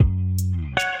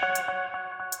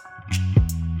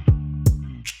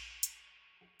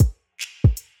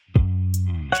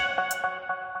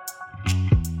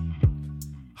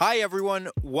Hi, everyone.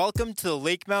 Welcome to the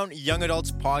Lakemount Young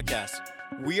Adults Podcast.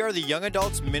 We are the Young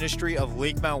Adults Ministry of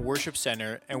Lakemount Worship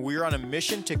Center, and we are on a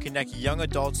mission to connect young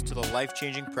adults to the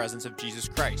life-changing presence of Jesus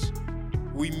Christ.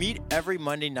 We meet every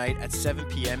Monday night at 7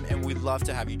 p.m., and we'd love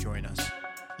to have you join us.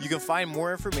 You can find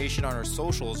more information on our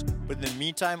socials, but in the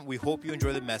meantime, we hope you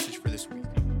enjoy the message for this week.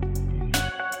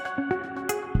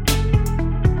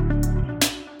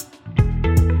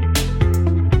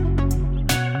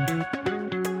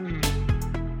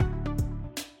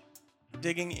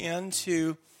 Digging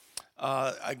into,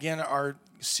 again, our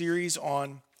series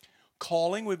on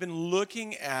calling. We've been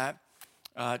looking at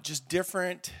just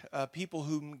different people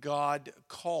whom God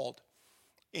called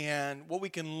and what we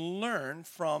can learn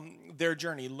from their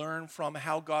journey, learn from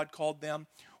how God called them,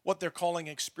 what their calling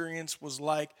experience was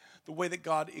like, the way that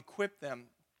God equipped them.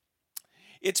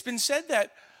 It's been said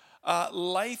that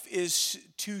life is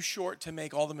too short to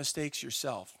make all the mistakes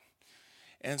yourself.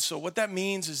 And so what that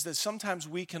means is that sometimes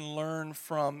we can learn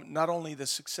from not only the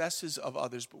successes of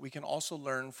others, but we can also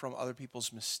learn from other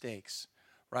people's mistakes,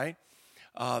 right?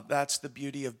 That's the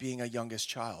beauty of being a youngest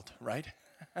child, right?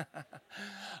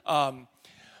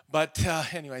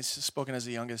 Anyways, spoken as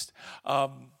the youngest. I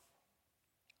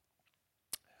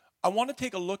want to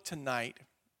take a look tonight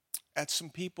at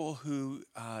some people who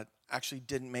actually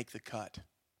didn't make the cut.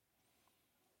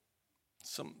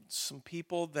 Some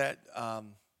people that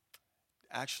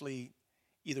actually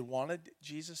either wanted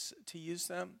Jesus to use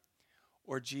them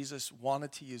or Jesus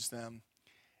wanted to use them,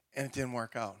 and it didn't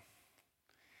work out.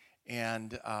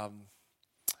 And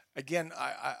again,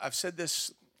 I've said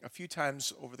this a few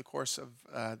times over the course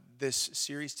of this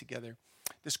series together,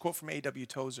 this quote from A.W.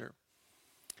 Tozer,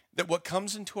 that what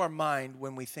comes into our mind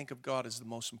when we think of God is the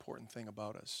most important thing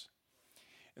about us.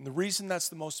 And the reason that's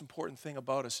the most important thing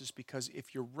about us is because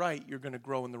if you're right, you're going to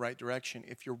grow in the right direction.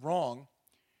 If you're wrong,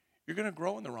 you're going to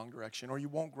grow in the wrong direction, or you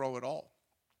won't grow at all.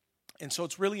 And so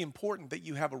it's really important that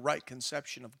you have a right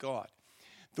conception of God.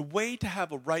 The way to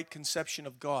have a right conception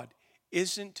of God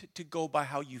isn't to go by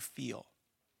how you feel.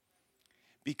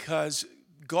 Because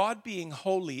God being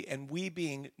holy and we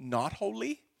being not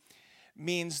holy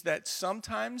means that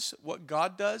sometimes what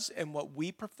God does and what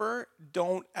we prefer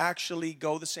don't actually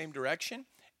go the same direction.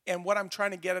 And what I'm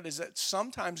trying to get at is that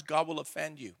sometimes God will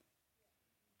offend you.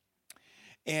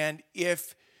 And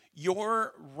if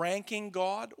you're ranking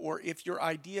God, or if your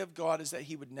idea of God is that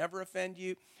he would never offend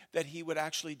you, that he would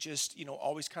actually just,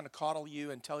 always kind of coddle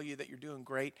you and tell you that you're doing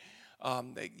great,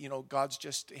 that, God's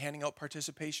just handing out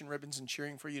participation ribbons and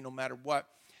cheering for you no matter what,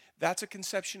 that's a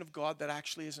conception of God that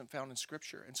actually isn't found in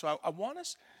Scripture. And so I want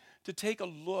us to take a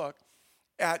look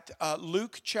at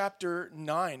Luke chapter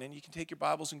 9, and you can take your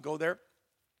Bibles and go there.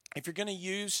 If you're going to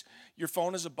use your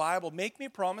phone as a Bible, make me a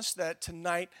promise that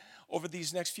tonight, over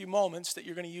these next few moments, that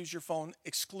you're going to use your phone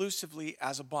exclusively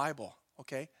as a Bible,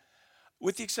 okay?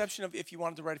 With the exception of if you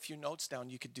wanted to write a few notes down,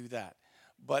 you could do that.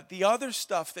 But the other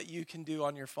stuff that you can do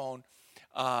on your phone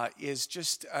is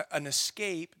just an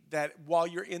escape that while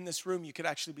you're in this room, you could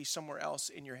actually be somewhere else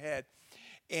in your head.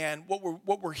 And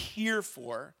what we're here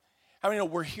for, how many know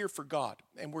we're here for God?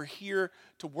 And we're here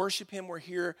to worship him. We're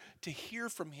here to hear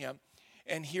from him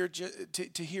and here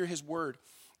to hear his word.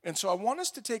 And so I want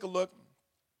us to take a look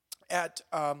at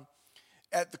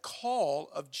the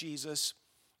call of Jesus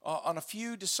on a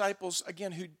few disciples,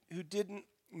 again, who didn't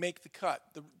make the cut,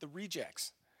 the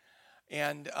rejects.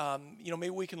 And,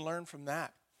 maybe we can learn from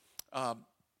that.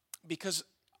 Because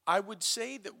I would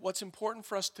say that what's important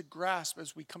for us to grasp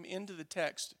as we come into the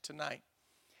text tonight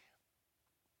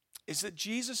is that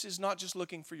Jesus is not just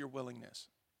looking for your willingness.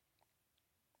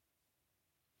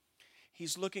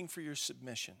 He's looking for your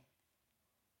submission.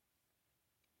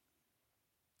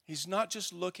 He's not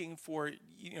just looking for,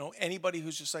 anybody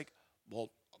who's just like, well,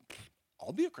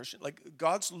 I'll be a Christian. Like,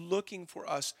 God's looking for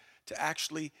us to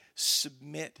actually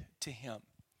submit to him.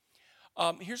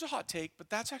 Here's a hot take, but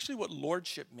that's actually what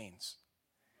lordship means.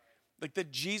 Like,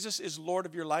 that Jesus is Lord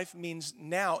of your life means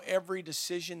now every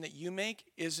decision that you make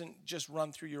isn't just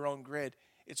run through your own grid.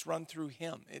 It's run through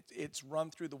him. It's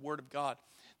run through the Word of God,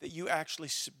 that you actually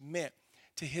submit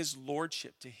to his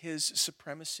lordship, to his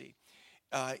supremacy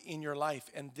in your life.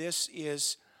 And this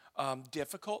is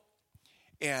difficult,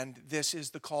 and this is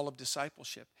the call of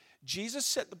discipleship. Jesus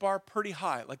set the bar pretty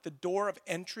high, like the door of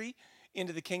entry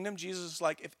into the kingdom. Jesus is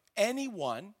like, if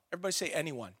anyone, everybody say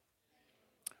anyone.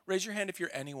 Raise your hand if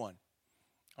you're anyone.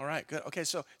 All right, good. Okay,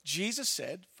 so Jesus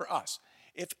said for us,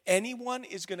 if anyone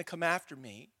is going to come after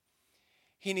me,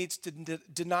 he needs to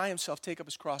deny himself, take up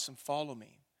his cross, and follow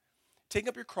me. Taking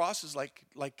up your cross is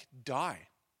like die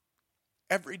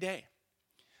every day.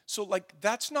 So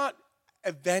that's not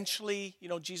eventually,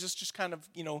 Jesus just kind of,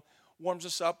 warms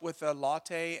us up with a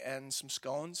latte and some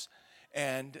scones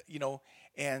and,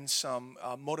 and some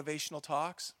motivational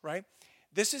talks, right?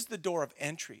 This is the door of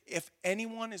entry. If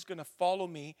anyone is going to follow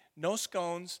me, no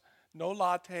scones, no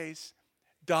lattes,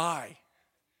 die.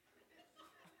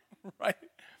 Right?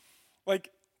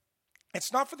 Like,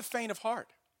 it's not for the faint of heart.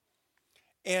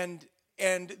 And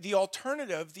the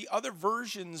alternative, the other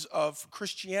versions of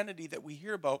Christianity that we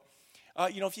hear about,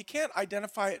 if you can't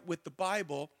identify it with the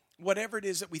Bible, whatever it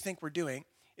is that we think we're doing,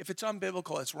 if it's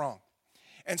unbiblical, it's wrong.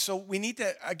 And so we need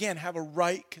to, again, have a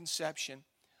right conception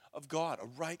of God, a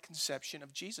right conception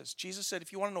of Jesus. Jesus said,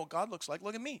 if you want to know what God looks like,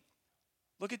 look at me.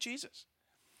 Look at Jesus.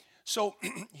 So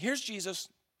here's Jesus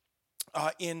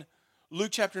in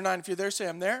Luke chapter 9. If you're there, say,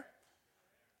 I'm there.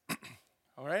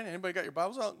 All right, anybody got your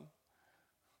Bibles out?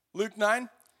 Luke 9,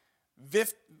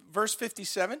 verse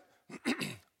 57,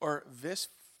 or verse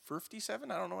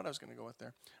 57? I don't know what I was going to go with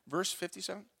there. Verse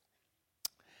 57.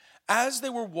 As they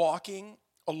were walking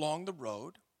along the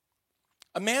road,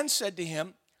 a man said to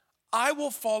him, I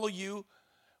will follow you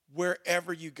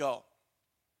wherever you go.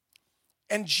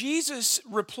 And Jesus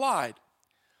replied,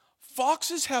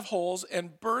 foxes have holes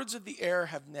and birds of the air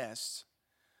have nests,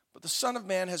 but the Son of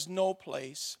Man has no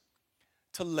place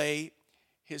to lay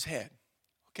his head.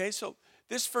 Okay, so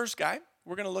this first guy,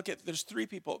 we're going to look at, there's three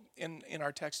people in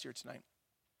our text here tonight,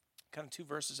 kind of two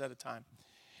verses at a time.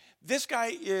 This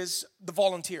guy is the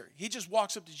volunteer. He just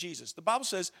walks up to Jesus. The Bible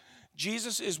says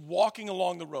Jesus is walking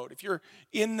along the road. If you're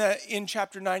in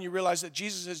chapter 9, you realize that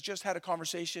Jesus has just had a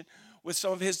conversation with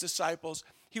some of his disciples.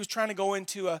 He was trying to go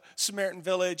into a Samaritan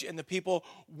village, and the people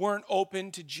weren't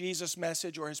open to Jesus'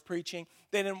 message or his preaching.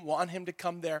 They didn't want him to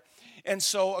come there. And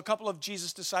so a couple of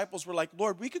Jesus' disciples were like,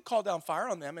 Lord, we could call down fire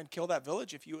on them and kill that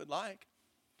village if you would like.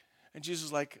 And Jesus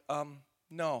was like,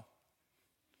 no.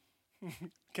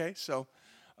 Okay, so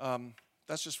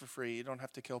that's just for free. You don't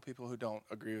have to kill people who don't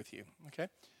agree with you, okay?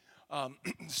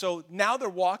 So now they're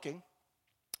walking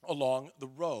along the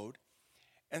road,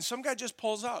 and some guy just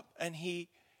pulls up, and he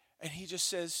just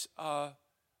says,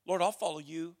 Lord, I'll follow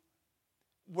you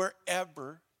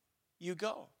wherever you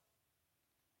go.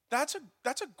 That's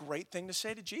a great thing to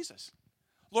say to Jesus.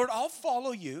 Lord, I'll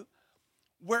follow you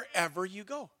wherever you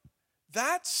go.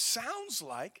 That sounds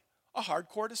like a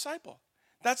hardcore disciple.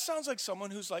 That sounds like someone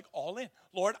who's like all in.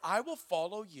 Lord, I will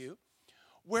follow you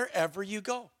wherever you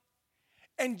go.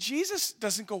 And Jesus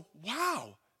doesn't go,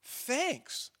 wow,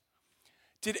 thanks.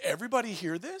 Did everybody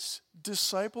hear this?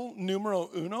 Disciple numero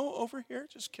uno over here,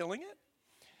 just killing it.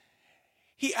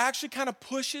 He actually kind of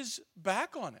pushes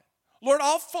back on it. Lord,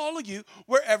 I'll follow you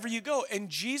wherever you go. And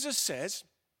Jesus says,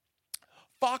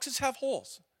 foxes have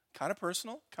holes. Kind of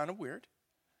personal, kind of weird.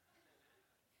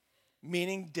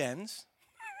 Meaning dens.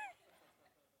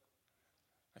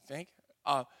 I think.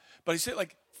 But he said,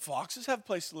 like, foxes have a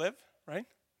place to live, right?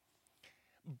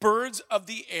 Birds of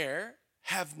the air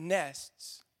have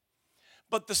nests.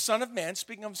 But the Son of Man,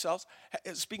 speaking of himself,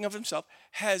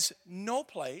 has no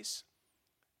place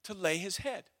to lay his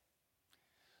head.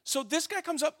 So this guy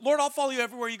comes up, Lord, I'll follow you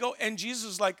everywhere you go. And Jesus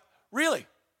is like, really?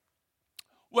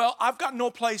 Well, I've got no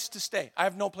place to stay. I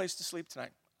have no place to sleep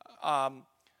tonight.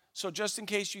 So just in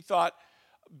case you thought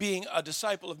being a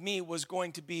disciple of me was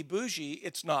going to be bougie,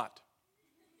 it's not.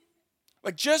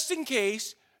 Like, just in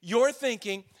case you're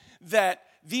thinking that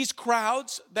these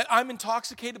crowds, that I'm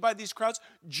intoxicated by these crowds,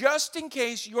 just in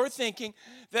case you're thinking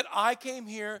that I came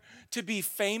here to be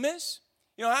famous.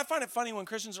 You know, I find it funny when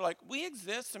Christians are like, we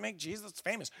exist to make Jesus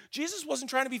famous. Jesus wasn't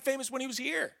trying to be famous when he was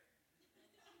here.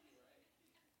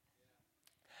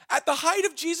 At the height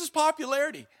of Jesus'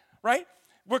 popularity, right?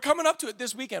 We're coming up to it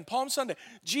this weekend, Palm Sunday.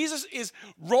 Jesus is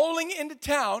rolling into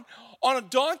town on a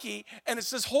donkey, and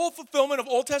it's this whole fulfillment of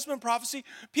Old Testament prophecy.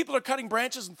 People are cutting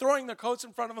branches and throwing their coats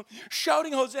in front of him,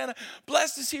 shouting, Hosanna,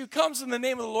 blessed is he who comes in the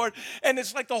name of the Lord. And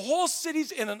it's like the whole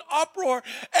city's in an uproar.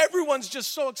 Everyone's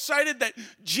just so excited that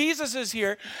Jesus is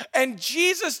here. And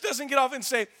Jesus doesn't get off and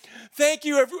say, thank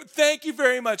you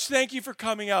very much. Thank you for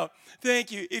coming out.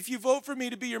 Thank you. If you vote for me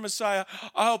to be your Messiah,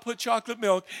 I'll put chocolate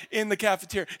milk in the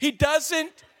cafeteria. He doesn't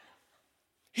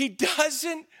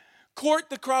court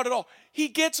the crowd at all. He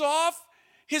gets off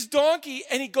his donkey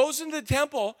and he goes into the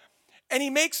temple and he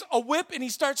makes a whip and he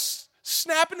starts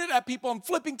snapping it at people and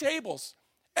flipping tables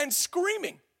and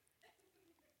screaming.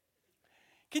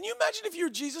 Can you imagine if you're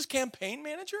Jesus' campaign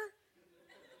manager?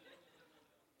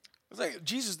 It's like,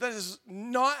 Jesus, that is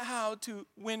not how to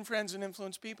win friends and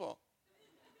influence people.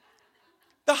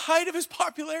 The height of his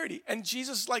popularity. And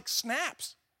Jesus like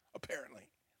snaps, apparently.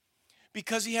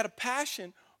 Because he had a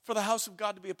passion for the house of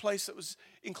God to be a place that was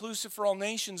inclusive for all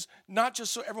nations, not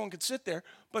just so everyone could sit there,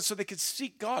 but so they could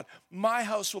seek God. My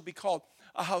house will be called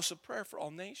a house of prayer for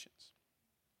all nations.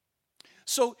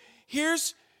 So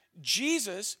here's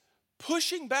Jesus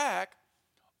pushing back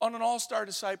on an all-star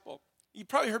disciple. You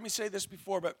probably heard me say this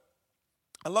before, but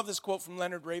I love this quote from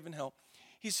Leonard Ravenhill.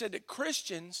 He said that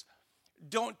Christians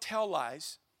don't tell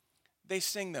lies, they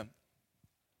sing them.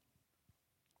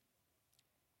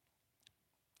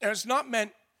 And it's not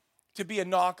meant to be a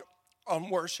knock on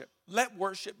worship. Let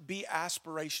worship be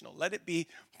aspirational. Let it be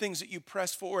things that you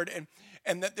press forward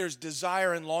and that there's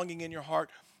desire and longing in your heart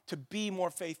to be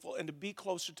more faithful and to be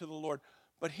closer to the Lord.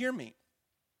 But hear me.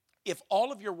 If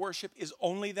all of your worship is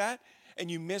only that, and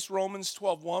you miss Romans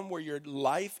 12:1, where your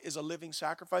life is a living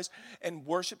sacrifice and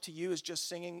worship to you is just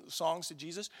singing songs to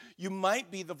Jesus, you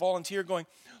might be the volunteer going,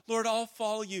 Lord, I'll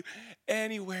follow you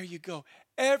anywhere you go.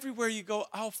 Everywhere you go,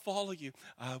 I'll follow you.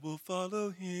 I will follow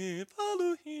him,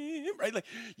 right? Like,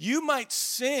 you might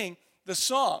sing the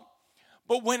song,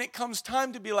 but when it comes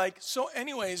time to be like, so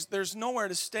anyways, there's nowhere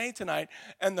to stay tonight,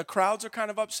 and the crowds are kind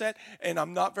of upset, and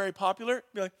I'm not very popular,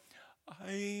 be like,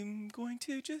 I'm going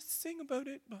to just sing about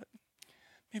it, but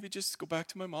maybe just go back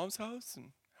to my mom's house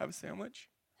and have a sandwich.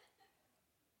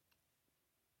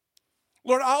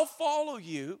 Lord, I'll follow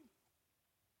you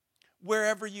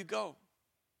wherever you go.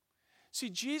 See,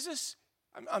 Jesus,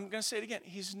 I'm going to say it again,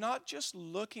 he's not just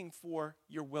looking for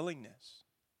your willingness.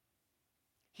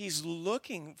 He's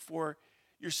looking for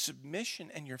your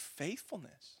submission and your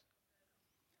faithfulness.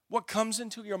 What comes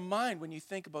into your mind when you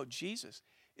think about Jesus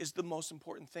is the most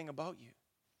important thing about you.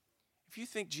 If you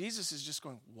think Jesus is just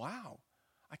going, wow,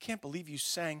 I can't believe you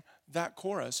sang that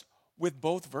chorus with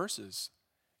both verses,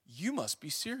 you must be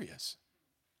serious.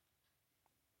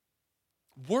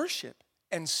 Worship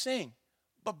and sing,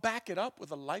 but back it up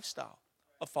with a lifestyle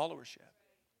of followership.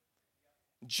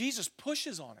 Jesus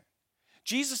pushes on it.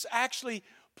 Jesus actually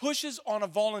pushes on a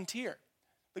volunteer.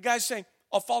 The guy's saying,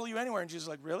 I'll follow you anywhere. And Jesus is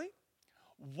like, really?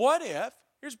 What if,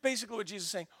 here's basically what Jesus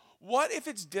is saying, what if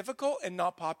it's difficult and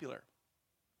not popular?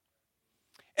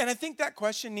 And I think that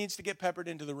question needs to get peppered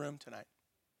into the room tonight.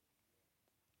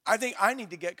 I think I need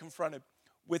to get confronted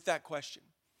with that question.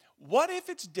 What if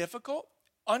it's difficult,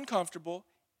 uncomfortable,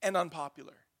 and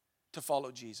unpopular to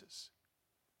follow Jesus?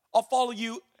 I'll follow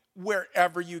you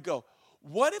wherever you go.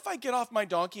 What if I get off my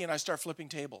donkey and I start flipping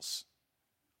tables?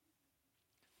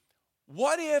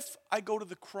 What if I go to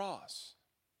the cross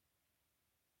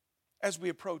as we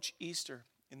approach Easter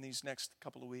in these next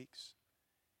couple of weeks?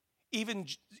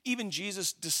 Even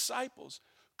Jesus' disciples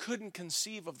couldn't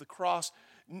conceive of the cross,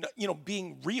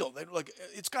 being real. They're like,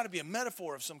 it's got to be a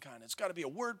metaphor of some kind. It's got to be a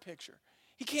word picture.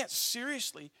 He can't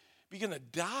seriously be going to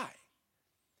die.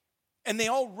 And they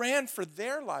all ran for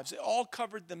their lives. They all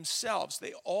covered themselves.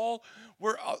 They all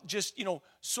were just,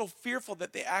 so fearful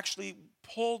that they actually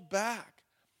pulled back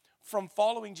from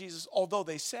following Jesus, although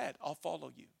they said, I'll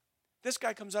follow you. This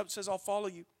guy comes up and says, I'll follow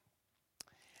you.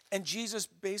 And Jesus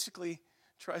basically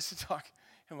tries to talk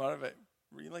him out of it.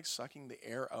 Were you like sucking the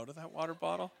air out of that water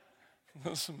bottle? That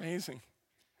was amazing.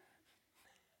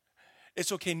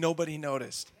 It's okay, nobody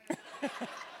noticed.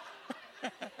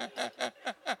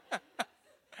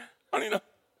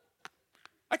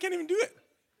 I can't even do it.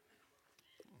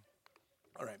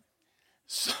 All right.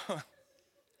 So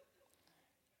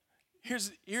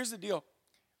here's the deal.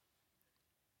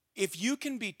 If you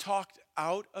can be talked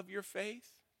out of your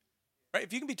faith, right?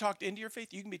 If you can be talked into your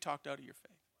faith, you can be talked out of your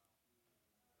faith.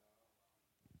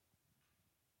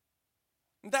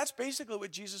 And that's basically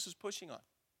what Jesus is pushing on.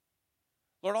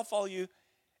 Lord, I'll follow you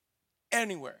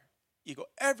anywhere you go.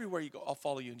 Everywhere you go, I'll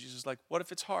follow you. And Jesus is like, what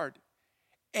if it's hard?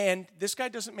 And this guy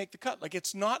doesn't make the cut. Like,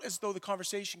 it's not as though the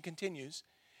conversation continues.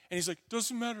 And he's like,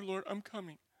 doesn't matter, Lord, I'm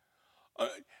coming.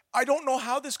 I don't know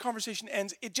how this conversation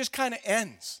ends. It just kind of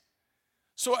ends.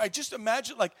 So I just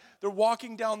imagine, like, they're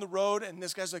walking down the road, and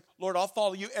this guy's like, Lord, I'll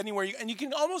follow you anywhere you go. And you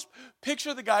can almost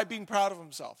picture the guy being proud of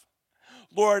himself.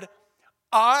 Lord,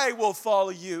 I will follow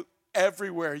you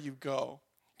everywhere you go.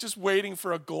 Just waiting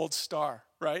for a gold star,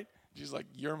 right? She's like,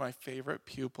 you're my favorite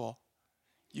pupil.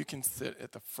 You can sit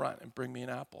at the front and bring me an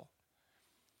apple.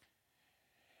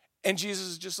 And Jesus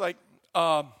is just like,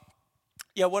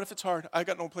 yeah, what if it's hard? I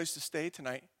got no place to stay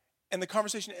tonight. And the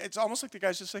conversation, it's almost like the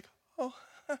guy's just like, oh,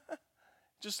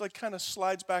 just like kind of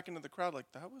slides back into the crowd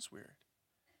like, that was weird.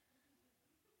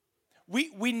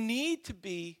 We need to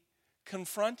be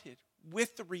confronted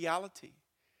with the reality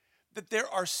that there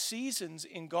are seasons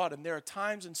in God, and there are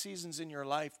times and seasons in your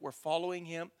life where following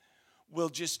him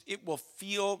it will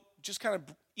feel just kind of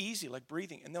easy, like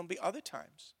breathing. And there'll be other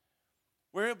times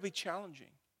where it'll be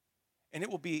challenging and it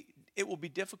will be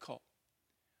difficult.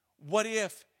 What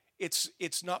if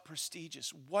it's not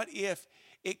prestigious? What if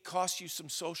it costs you some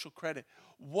social credit?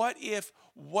 What if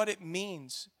what it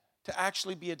means to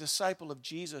actually be a disciple of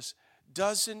Jesus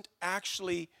doesn't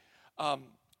actually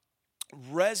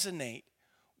resonate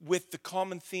with the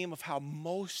common theme of how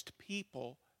most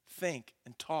people think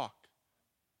and talk?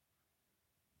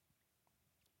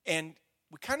 And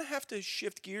we kind of have to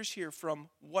shift gears here from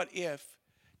what if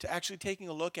to actually taking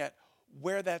a look at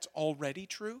where that's already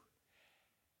true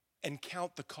and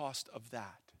count the cost of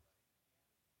that.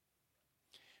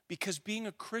 Because being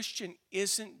a Christian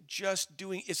isn't just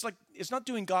doing, it's not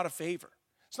doing God a favor.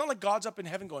 It's not like God's up in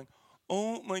heaven going,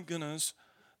 oh my goodness,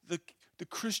 the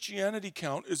Christianity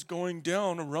count is going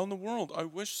down around the world. I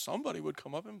wish somebody would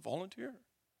come up and volunteer.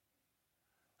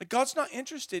 Like, God's not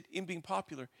interested in being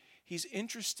popular. He's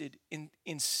interested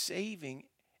in saving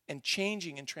and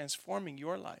changing and transforming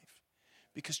your life.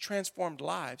 Because transformed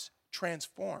lives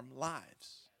transform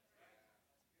lives.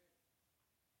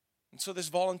 And so this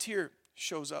volunteer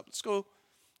shows up. Let's go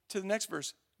to the next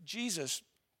verse. Jesus,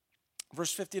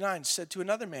 verse 59, said to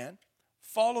another man,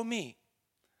 follow me.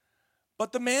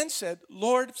 But the man said,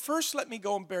 Lord, first let me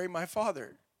go and bury my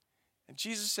father. And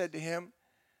Jesus said to him,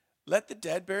 let the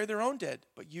dead bury their own dead,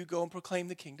 but you go and proclaim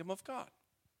the kingdom of God.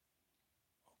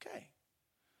 Okay.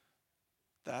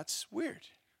 That's weird.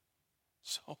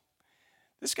 So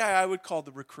this guy I would call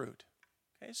the recruit.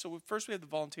 Okay, so first we have the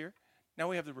volunteer. Now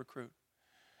we have the recruit.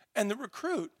 And the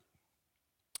recruit,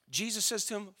 Jesus says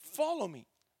to him, follow me.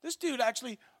 This dude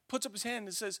actually puts up his hand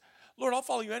and says, Lord, I'll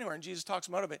follow you anywhere. And Jesus talks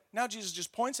him out of it. Now Jesus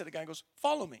just points at the guy and goes,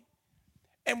 follow me.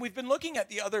 And we've been looking at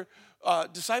the other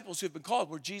disciples who have been called,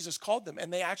 where Jesus called them,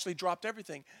 and they actually dropped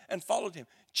everything and followed him.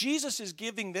 Jesus is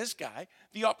giving this guy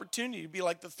the opportunity to be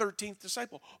like the 13th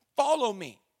disciple. Follow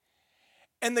me.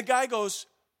 And the guy goes,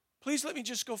 please let me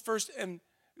just go first and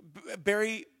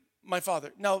bury my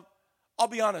father. Now, I'll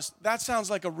be honest, that sounds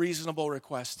like a reasonable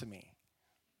request to me,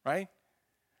 right?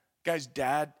 Guy's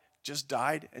dad just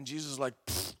died, and Jesus is like,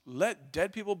 let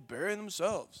dead people bury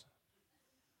themselves.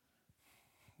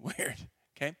 Weird,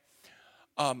 okay?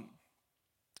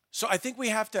 So I think we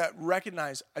have to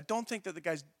recognize, I don't think that the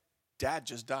guy's dad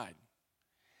just died.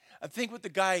 I think what the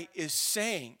guy is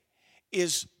saying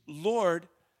is, Lord,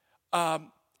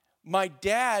 my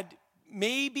dad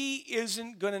maybe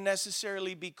isn't going to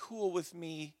necessarily be cool with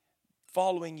me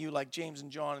following you like James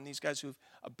and John and these guys who've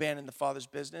abandoned the Father's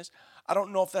business. I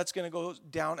don't know if that's going to go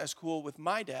down as cool with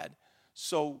my dad.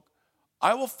 So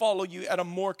I will follow you at a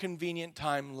more convenient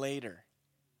time later.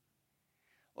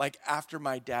 Like after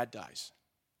my dad dies.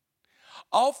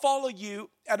 I'll follow you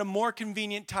at a more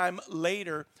convenient time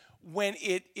later when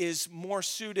it is more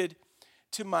suited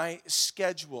to my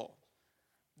schedule.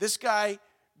 This guy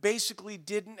basically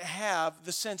didn't have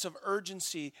the sense of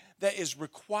urgency that is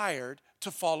required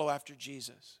to follow after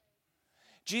Jesus.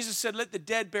 Jesus said, let the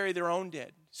dead bury their own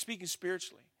dead, speaking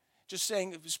spiritually. Just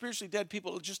saying, spiritually dead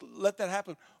people, just let that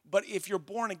happen. But if you're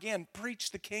born again,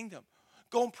 preach the kingdom.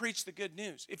 Go and preach the good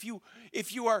news. If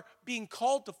you are being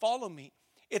called to follow me,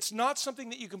 it's not something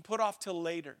that you can put off till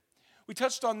later. We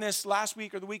touched on this last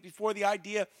week or the week before, the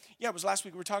idea, it was last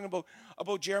week, we were talking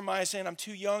about Jeremiah saying, I'm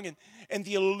too young, and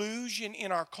the illusion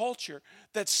in our culture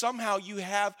that somehow you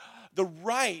have the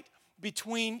right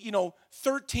between,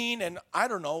 13 and I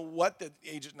don't know what the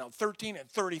age is now, 13 and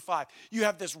 35. You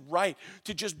have this right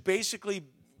to just basically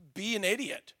be an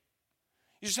idiot.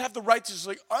 You just have the right to just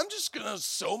like, I'm just going to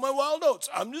sow my wild oats.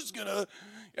 I'm just going to,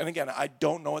 and again, I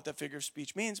don't know what that figure of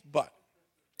speech means, but,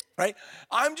 right?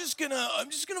 I'm just going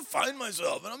to find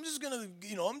myself, and I'm just going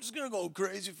to go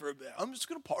crazy for a bit. I'm just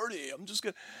going to party.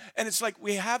 And it's like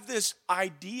we have this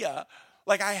idea,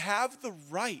 like I have the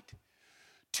right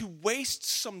to waste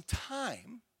some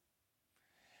time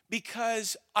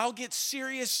because I'll get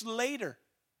serious later.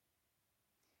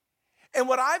 And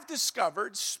what I've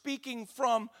discovered, speaking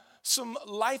from some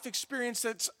life experience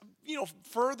that's,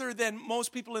 further than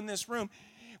most people in this room,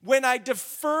 when I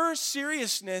defer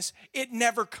seriousness, it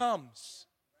never comes.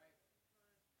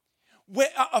 When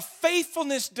a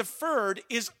faithfulness deferred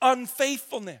is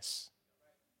unfaithfulness.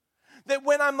 That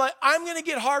when I'm like, I'm going to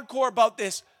get hardcore about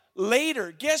this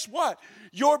later, guess what?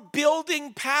 You're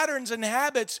building patterns and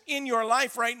habits in your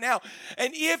life right now.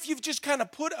 And if you've just kind of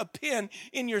put a pin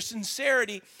in your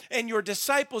sincerity and your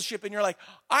discipleship, and you're like,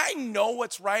 I know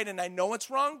what's right and I know what's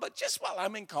wrong, but just while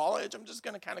I'm in college, I'm just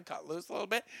going to kind of cut loose a little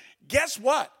bit. Guess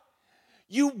what?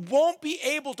 You won't be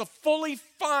able to fully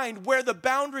find where the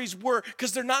boundaries were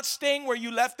because they're not staying where you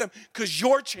left them because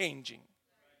you're changing.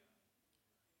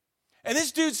 And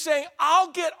this dude's saying,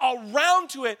 I'll get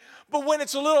around to it, but when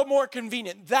it's a little more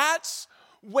convenient. That's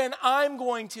when I'm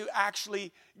going to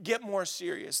actually get more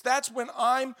serious. That's when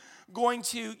I'm going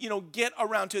to, get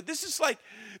around to it. This is like,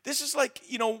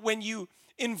 when you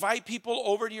invite people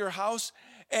over to your house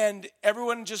and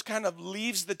everyone just kind of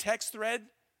leaves the text thread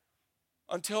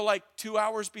until like 2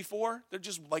 hours before. They're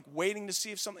just like waiting to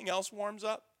see if something else warms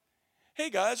up. Hey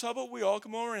guys, how about we all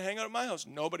come over and hang out at my house?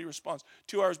 Nobody responds.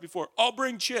 2 hours before, I'll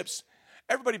bring chips.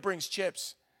 Everybody brings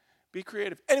chips. Be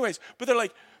creative. Anyways, but they're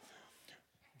like,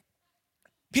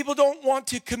 people don't want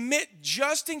to commit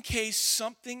just in case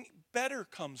something better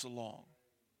comes along.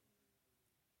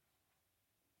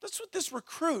 That's what this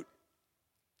recruit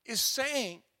is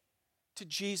saying to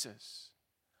Jesus.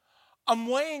 I'm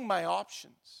weighing my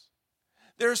options.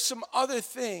 There's some other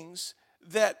things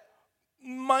that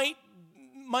might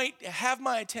have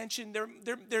my attention.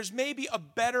 There's maybe a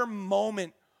better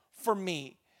moment for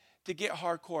me to get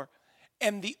hardcore.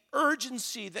 And the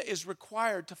urgency that is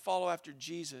required to follow after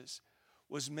Jesus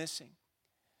was missing.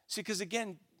 See, because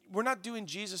again, we're not doing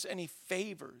Jesus any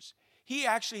favors. He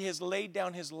actually has laid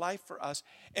down his life for us.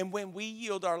 And when we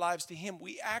yield our lives to him,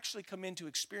 we actually come in to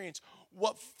experience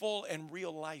what full and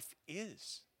real life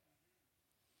is.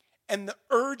 And the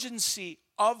urgency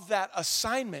of that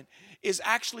assignment is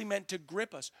actually meant to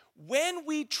grip us. When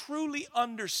we truly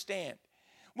understand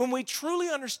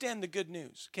the good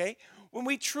news, okay? When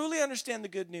we truly understand the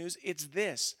good news, it's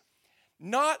this.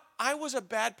 Not, I was a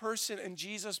bad person and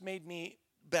Jesus made me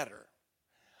better.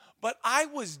 But I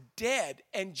was dead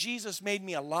and Jesus made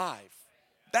me alive.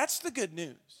 That's the good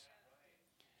news.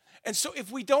 And so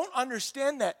if we don't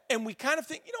understand that and we kind of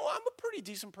think, I'm a pretty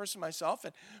decent person myself.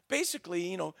 And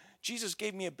basically, Jesus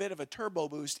gave me a bit of a turbo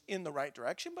boost in the right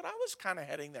direction, but I was kind of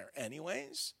heading there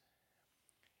anyways.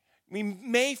 We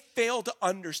may fail to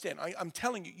understand. I'm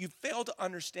telling you, you fail to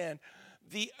understand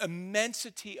the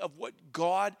immensity of what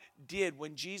God did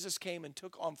when Jesus came and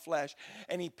took on flesh,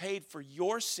 and he paid for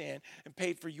your sin and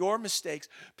paid for your mistakes,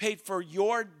 paid for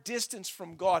your distance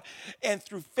from God, and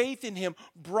through faith in him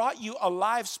brought you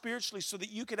alive spiritually so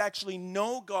that you could actually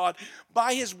know God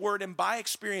by his word and by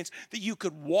experience, that you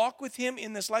could walk with him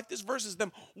in this life. This verse is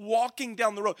them walking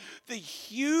down the road. The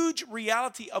huge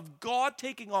reality of God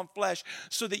taking on flesh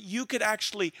so that you could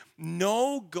actually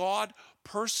know God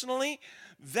personally.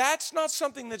 That's not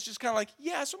something that's just kind of like,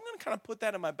 so I'm going to kind of put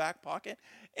that in my back pocket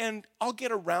and I'll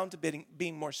get around to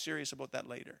being more serious about that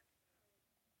later.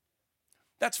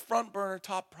 That's front burner,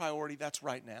 top priority. That's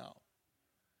right now.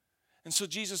 And so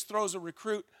Jesus throws a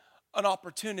recruit an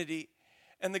opportunity,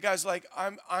 and the guy's like,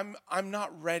 I'm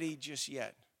not ready just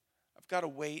yet. I've got to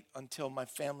wait until my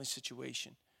family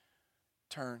situation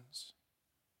turns.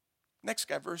 Next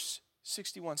guy, verse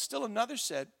 61. Still another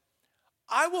said,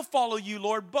 I will follow you,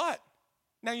 Lord, but.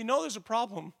 Now, there's a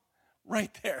problem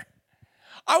right there.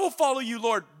 I will follow you,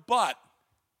 Lord, but.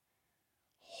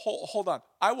 Hold on.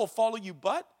 I will follow you,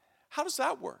 but? How does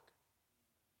that work?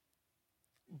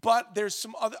 But there's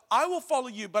some other, I will follow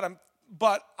you, but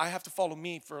I have to follow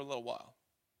me for a little while.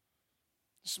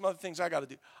 There's some other things I got to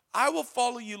do. I will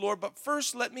follow you, Lord, but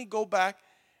first let me go back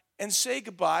and say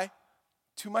goodbye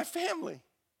to my family.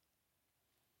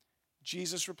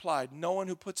 Jesus replied, no one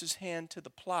who puts his hand to the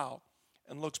plow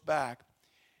and looks back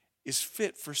is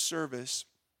fit for service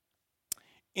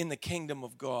in the kingdom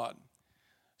of God.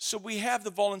 So we have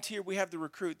the volunteer, we have the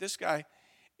recruit. This guy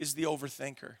is the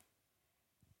overthinker.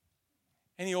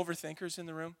 Any overthinkers in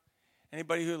the room?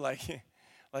 Anybody who did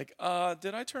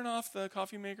I turn off the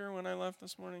coffee maker when I left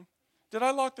this morning? Did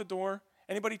I lock the door?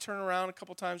 Anybody turn around a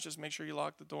couple times? Just make sure you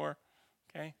lock the door.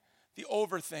 Okay? The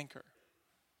overthinker.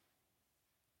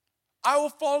 I will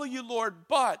follow you, Lord,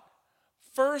 but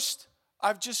first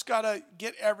I've just got to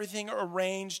get everything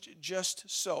arranged just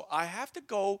so. I have to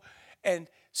go and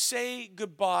say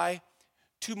goodbye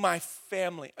to my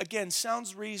family. Again,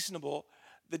 sounds reasonable.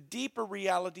 The deeper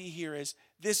reality here is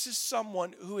this is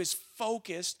someone who is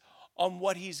focused on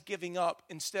what he's giving up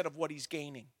instead of what he's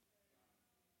gaining.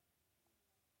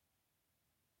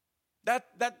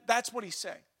 That's what he's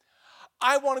saying.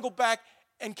 I want to go back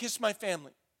and kiss my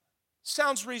family.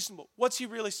 Sounds reasonable. What's he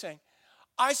really saying?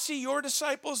 I see your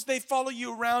disciples, they follow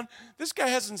you around. This guy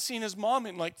hasn't seen his mom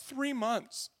in like 3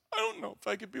 months. I don't know if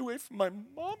I could be away from my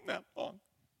mom that long.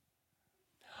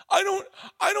 I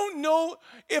don't know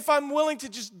if I'm willing to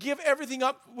just give everything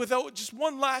up without just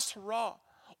one last hurrah.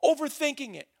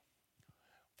 Overthinking it.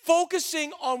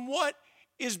 Focusing on what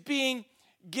is being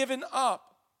given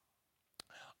up.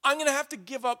 I'm going to have to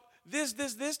give up this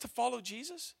to follow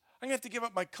Jesus. I'm going to have to give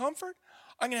up my comfort.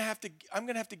 I'm going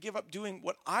to have to give up doing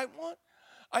what I want.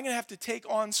 I'm going to have to take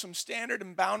on some standard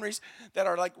and boundaries that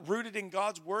are like rooted in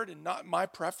God's word and not my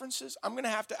preferences. I'm going to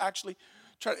have to actually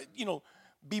try to,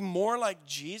 be more like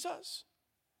Jesus?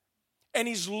 And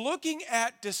he's looking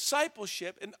at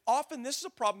discipleship, and often this is a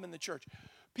problem in the church.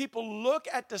 People look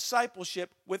at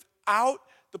discipleship without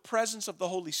the presence of the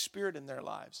Holy Spirit in their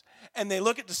lives. And they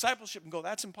look at discipleship and go,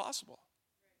 that's impossible.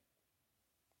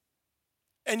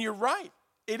 And you're right.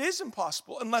 It is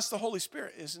impossible unless the Holy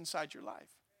Spirit is inside your life.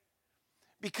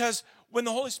 Because when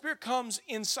the Holy Spirit comes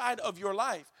inside of your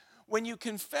life, when you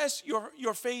confess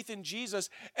your faith in Jesus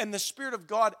and the Spirit of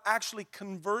God actually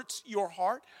converts your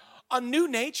heart, a new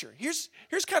nature. Here's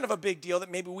kind of a big deal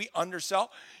that maybe we undersell.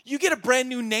 You get a brand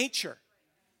new nature.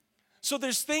 So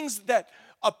there's things that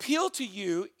appeal to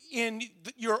you in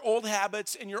your old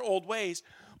habits and your old ways,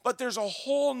 but there's a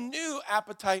whole new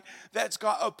appetite that's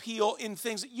got appeal in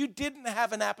things that you didn't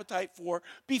have an appetite for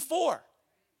before.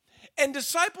 And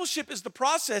discipleship is the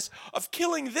process of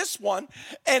killing this one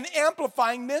and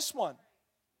amplifying this one.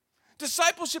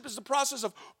 Discipleship is the process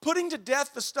of putting to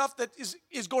death the stuff that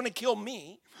is going to kill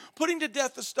me, putting to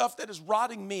death the stuff that is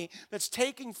rotting me, that's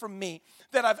taking from me,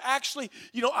 that I've actually,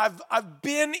 I've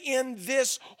been in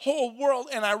this whole world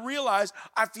and I realize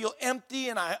I feel empty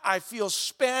and I feel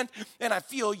spent and I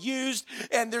feel used,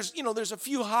 and there's a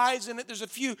few highs in it, there's a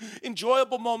few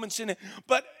enjoyable moments in it,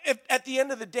 but at the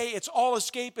end of the day, it's all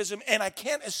escapism and I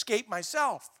can't escape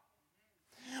myself.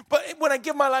 But when I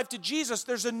give my life to Jesus,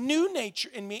 there's a new nature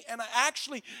in me. And I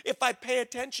actually, if I pay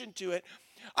attention to it,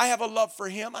 I have a love for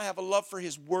him. I have a love for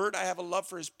his word. I have a love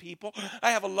for his people.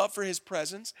 I have a love for his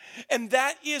presence. And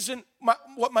that isn't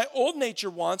what my old nature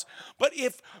wants. But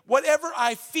if whatever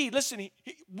I feed, listen,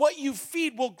 what you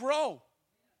feed will grow.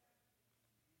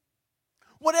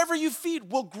 Whatever you feed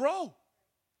will grow.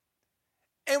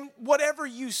 And whatever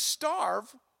you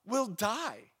starve will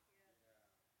die.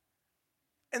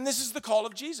 And this is the call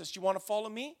of Jesus. You want to follow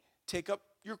me? Take up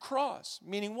your cross.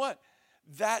 Meaning what?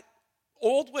 That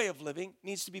old way of living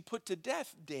needs to be put to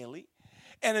death daily.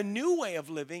 And a new way of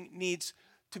living needs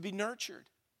to be nurtured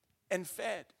and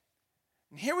fed.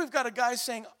 And here we've got a guy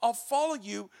saying, I'll follow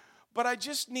you, but I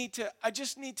just need to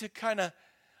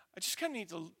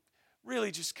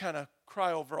really just kind of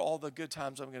cry over all the good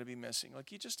times I'm going to be missing.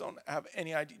 Like, you just don't have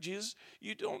any idea. Jesus,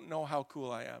 you don't know how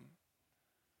cool I am.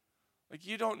 Like,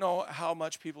 you don't know how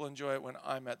much people enjoy it when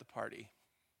I'm at the party.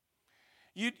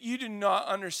 You do not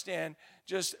understand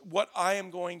just what I am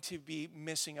going to be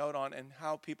missing out on and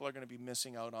how people are going to be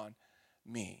missing out on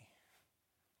me.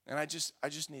 And I just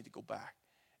need to go back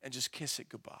and just kiss it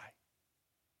goodbye.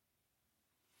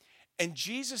 And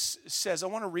Jesus says, I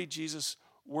want to read Jesus'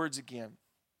 words again.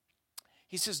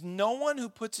 He says, no one who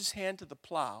puts his hand to the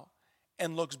plow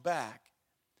and looks back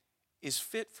is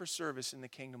fit for service in the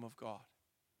kingdom of God.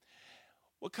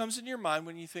 What comes into your mind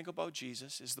when you think about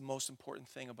Jesus is the most important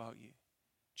thing about you.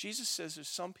 Jesus says there's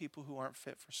some people who aren't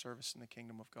fit for service in the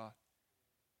kingdom of God.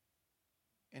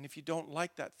 And if you don't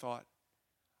like that thought,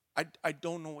 I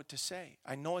don't know what to say.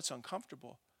 I know it's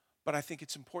uncomfortable, but I think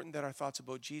it's important that our thoughts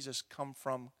about Jesus come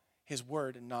from his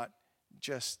word and not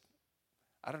just,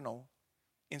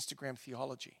 Instagram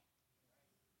theology.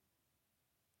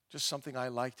 Just something I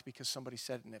liked because somebody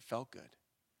said it and it felt good.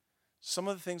 Some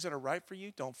of the things that are right for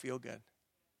you don't feel good.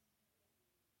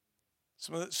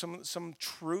 Some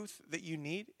truth that you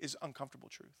need is uncomfortable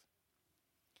truth.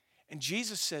 And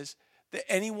Jesus says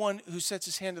that anyone who sets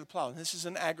his hand to the plow, and this is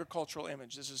an agricultural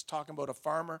image. This is talking about a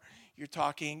farmer. You're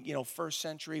talking, first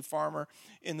century farmer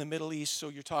in the Middle East. So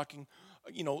you're talking,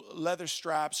 leather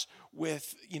straps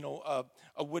with,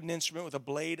 a wooden instrument with a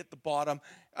blade at the bottom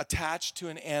attached to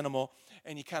an animal.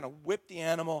 And you kind of whip the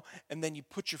animal, and then you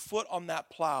put your foot on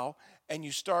that plow, and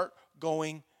you start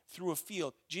going through a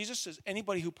field. Jesus says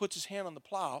anybody who puts his hand on the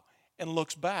plow and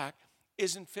looks back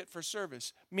isn't fit for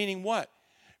service. Meaning what?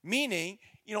 Meaning,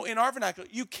 in our vernacular,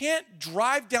 you can't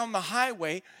drive down the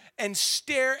highway and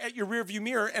stare at your rearview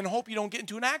mirror and hope you don't get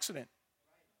into an accident.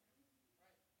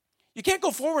 You can't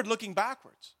go forward looking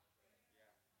backwards.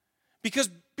 Because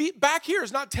back here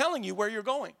is not telling you where you're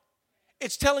going.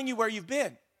 It's telling you where you've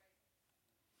been.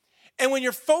 And when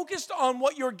you're focused on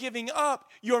what you're giving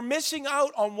up, you're missing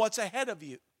out on what's ahead of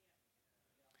you.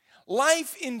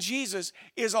 Life in Jesus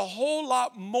is a whole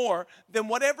lot more than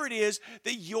whatever it is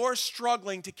that you're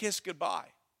struggling to kiss goodbye.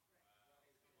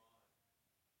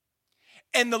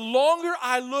 And the longer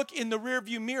I look in the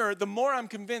rearview mirror, the more I'm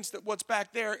convinced that what's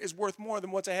back there is worth more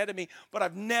than what's ahead of me, but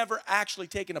I've never actually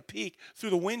taken a peek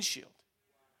through the windshield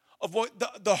of what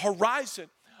the horizon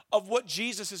of what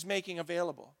Jesus is making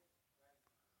available.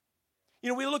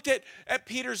 We looked at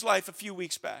Peter's life a few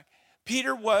weeks back.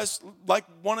 Peter was like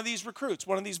one of these recruits,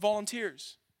 one of these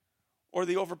volunteers, or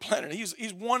the overplanner.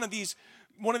 He's one of these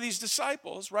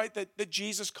disciples, right, that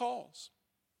Jesus calls.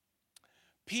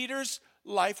 Peter's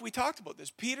life, we talked about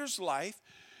this. Peter's life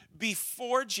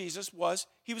before Jesus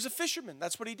he was a fisherman.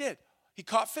 That's what he did. He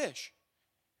caught fish.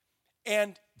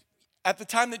 And at the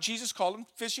time that Jesus called him,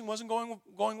 fishing wasn't going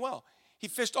well. He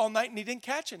fished all night and he didn't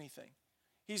catch anything.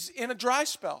 He's in a dry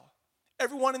spell.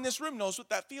 Everyone in this room knows what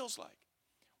that feels like.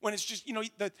 When it's just,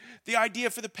 the idea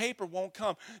for the paper won't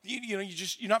come. You're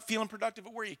not feeling productive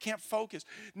at work. You can't focus.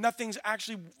 Nothing's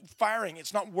actually firing.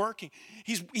 It's not working.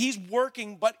 He's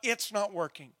working, but it's not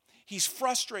working. He's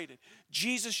frustrated.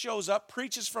 Jesus shows up,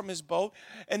 preaches from his boat,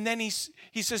 and then he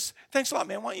says, thanks a lot,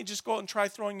 man. Why don't you just go out and try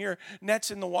throwing your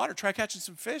nets in the water? Try catching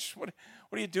some fish. What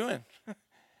are you doing?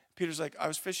 Peter's like, I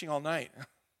was fishing all night.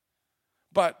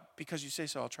 But because you say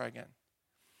so, I'll try again.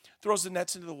 Throws the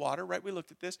nets into the water, right? We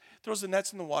looked at this. Throws the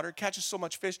nets in the water, catches so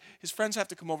much fish. His friends have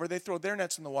to come over. They throw their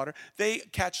nets in the water. They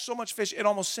catch so much fish, it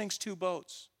almost sinks 2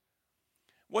 boats.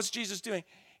 What's Jesus doing?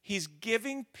 He's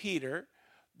giving Peter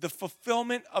the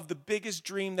fulfillment of the biggest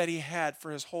dream that he had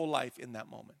for his whole life in that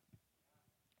moment.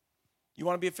 You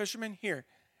want to be a fisherman? Here.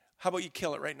 How about you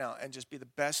kill it right now and just be the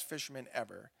best fisherman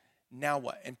ever? Now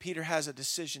what? And Peter has a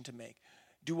decision to make.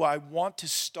 Do I want to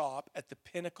stop at the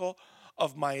pinnacle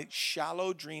of my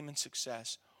shallow dream and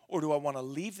success, or do I want to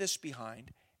leave this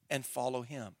behind and follow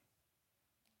him?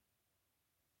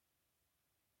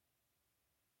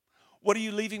 What are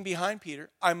you leaving behind, Peter?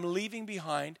 I'm leaving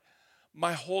behind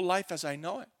my whole life as I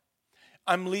know it.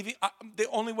 I'm leaving, the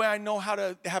only way I know how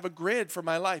to have a grid for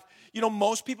my life.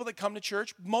 Most people that come to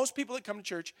church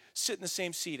sit in the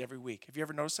same seat every week. Have you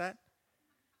ever noticed that?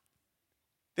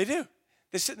 They do.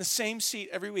 They sit in the same seat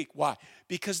every week. Why?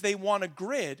 Because they want a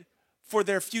grid for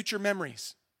their future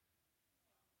memories.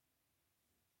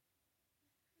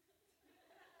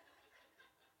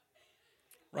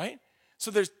 Right?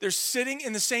 So they're sitting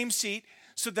in the same seat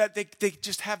so that they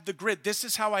just have the grid. This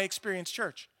is how I experience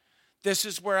church. This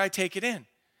is where I take it in.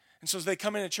 And so as they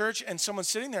come into church and someone's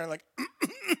sitting there like,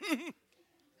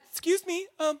 excuse me,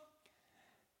 I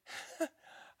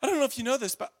don't know if you know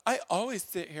this, but I always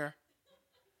sit here.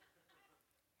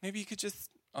 Maybe you could just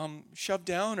shove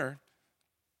down or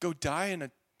go die in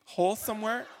a hole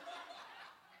somewhere.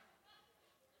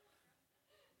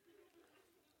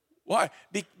 Why?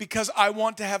 Because I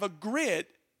want to have a grid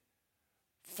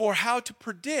for how to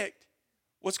predict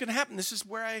what's going to happen. This is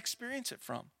where I experience it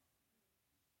from.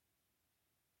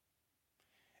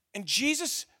 And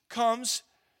Jesus comes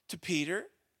to Peter,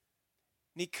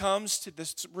 and he comes to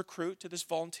this recruit, to this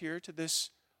volunteer, to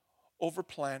this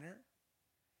overplanner,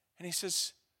 and he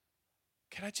says,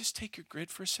 can I just take your grid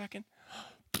for a second?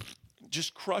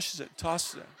 Just crushes it,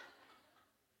 tosses it.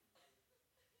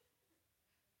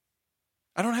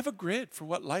 I don't have a grid for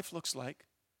what life looks like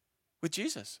with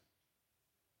Jesus.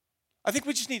 I think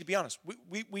we just need to be honest.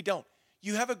 We don't.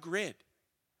 You have a grid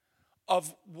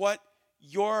of what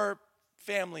your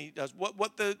family does,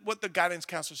 what the guidance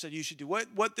counselor said you should do,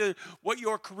 what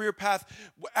your career path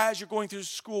as you're going through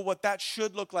school, what that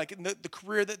should look like, and the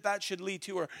career that should lead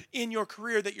to, or in your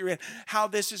career that you're in, how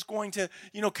this is going to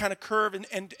kind of curve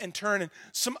and turn, and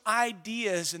some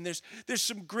ideas, and there's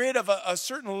some grid of a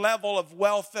certain level of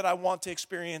wealth that I want to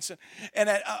experience, and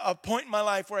at a point in my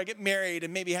life where I get married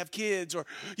and maybe have kids, or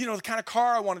the kind of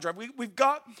car I want to drive. We've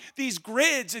got these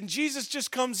grids, and Jesus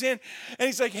just comes in and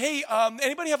he's like, hey,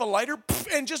 anybody have a lighter?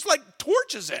 And just like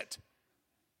torches it.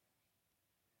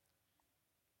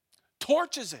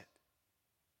 Torches it.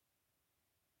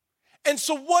 And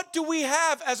so what do we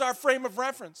have as our frame of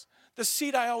reference? The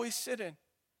seat I always sit in.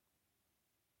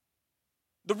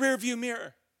 The rear view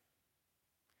mirror.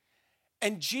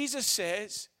 And Jesus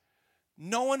says,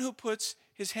 no one who puts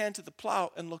his hand to the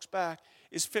plow and looks back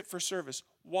is fit for service.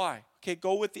 Why? Okay,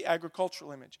 go with the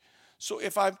agricultural image. So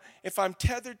if I'm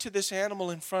tethered to this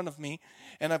animal in front of me,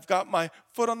 and I've got my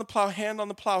foot on the plow, hand on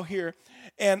the plow here,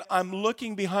 and I'm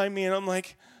looking behind me, and I'm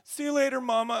like, see you later,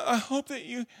 Mama. I hope that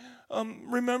you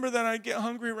remember that I get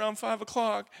hungry around 5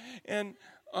 o'clock, and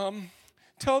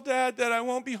tell Dad that I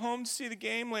won't be home to see the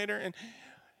game later. And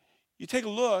you take a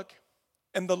look,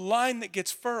 and the line that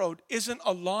gets furrowed isn't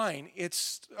a line.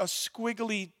 It's a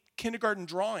squiggly kindergarten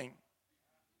drawing.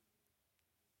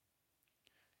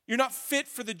 You're not fit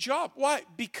for the job. Why?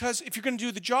 Because if you're going to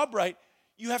do the job right,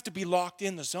 you have to be locked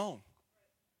in the zone.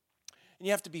 And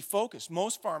you have to be focused.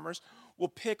 Most farmers will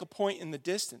pick a point in the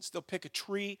distance. They'll pick a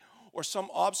tree or some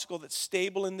obstacle that's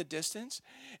stable in the distance,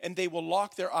 and they will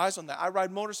lock their eyes on that. I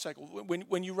ride motorcycle.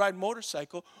 When you ride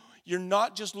motorcycle, You're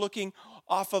not just looking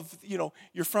off of,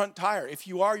 your front tire. If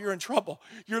you are, you're in trouble.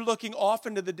 You're looking off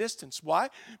into the distance. Why?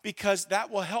 Because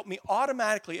that will help me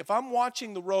automatically. If I'm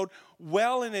watching the road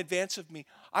well in advance of me,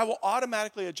 I will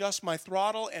automatically adjust my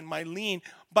throttle and my lean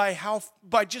by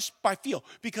feel,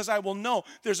 because I will know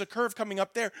there's a curve coming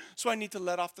up there, so I need to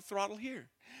let off the throttle here.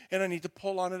 And I need to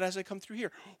pull on it as I come through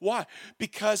here. Why?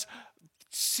 Because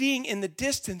seeing in the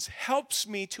distance helps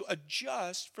me to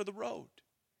adjust for the road.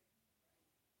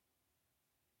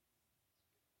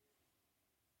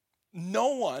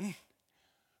 No one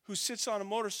who sits on a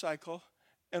motorcycle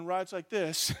and rides like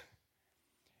this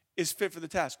is fit for the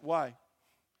task. Why?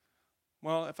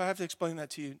 Well, if I have to explain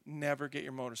that to you, never get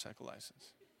your motorcycle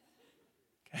license.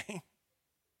 Okay?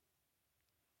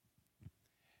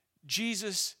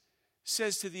 Jesus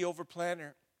says to the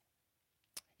overplanner,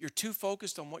 you're too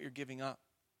focused on what you're giving up.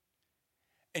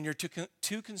 And you're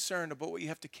too concerned about what you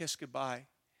have to kiss goodbye.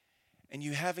 And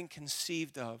you haven't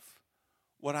conceived of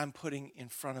what I'm putting in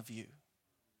front of you.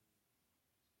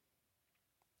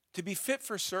 To be fit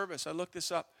for service, I looked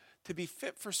this up. To be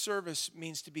fit for service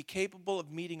means to be capable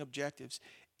of meeting objectives,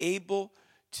 able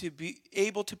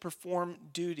to perform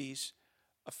duties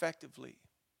effectively.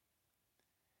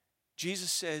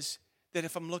 Jesus says that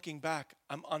if I'm looking back,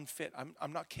 I'm unfit.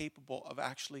 I'm not capable of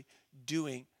actually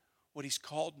doing what he's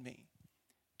called me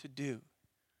to do.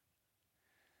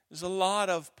 There's a lot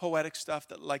of poetic stuff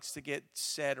that likes to get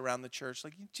said around the church.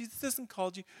 Like, Jesus hasn't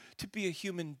called you to be a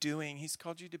human doing. He's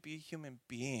called you to be a human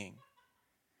being.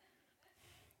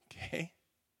 Okay?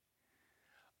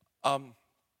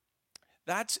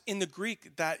 That's in the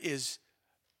Greek, that is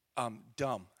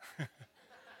dumb.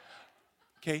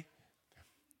 Okay?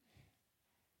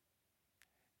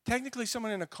 Technically,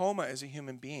 someone in a coma is a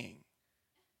human being.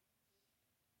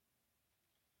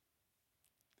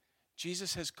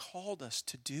 Jesus has called us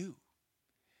to do,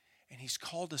 and he's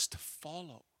called us to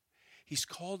follow. He's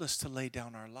called us to lay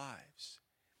down our lives.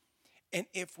 And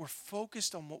if we're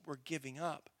focused on what we're giving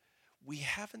up, we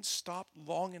haven't stopped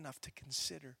long enough to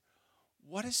consider,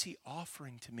 what is he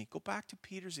offering to me? Go back to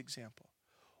Peter's example.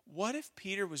 What if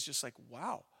Peter was just like,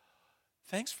 wow,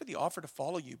 thanks for the offer to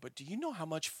follow you, but do you know how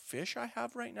much fish I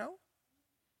have right now?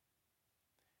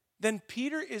 Then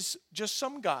Peter is just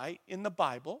some guy in the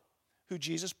Bible who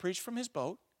Jesus preached from his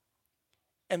boat,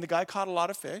 and the guy caught a lot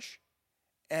of fish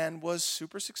and was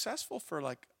super successful for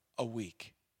like a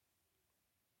week.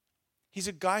 He's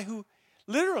a guy who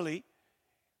literally,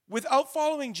 without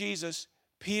following Jesus,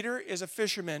 Peter is a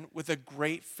fisherman with a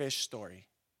great fish story.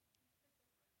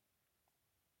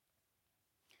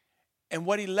 And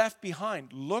what he left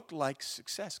behind looked like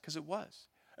success, because it was.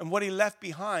 And what he left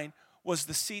behind was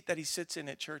the seat that he sits in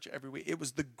at church every week. It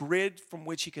was the grid from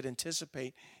which he could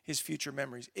anticipate his future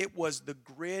memories. It was the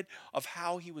grid of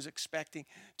how he was expecting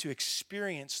to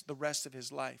experience the rest of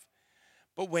his life.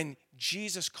 But when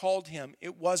Jesus called him,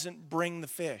 it wasn't bring the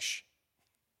fish.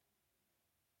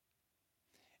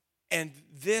 And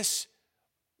this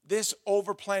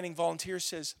over-planning volunteer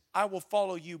says, I will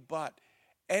follow you, but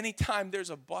anytime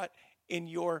there's a but in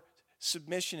your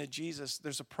submission to Jesus,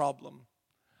 there's a problem.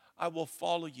 I will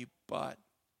follow you, but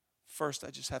first I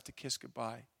just have to kiss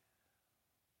goodbye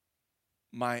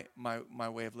my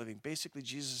way of living. Basically,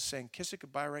 Jesus is saying, kiss it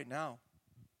goodbye right now.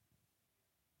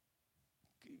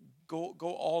 Go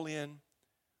all in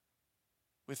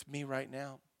with me right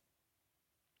now.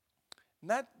 And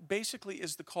that basically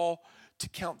is the call to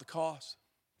count the cost.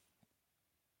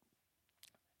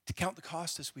 To count the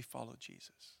cost as we follow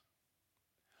Jesus.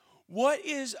 What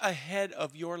is ahead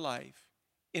of your life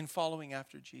in following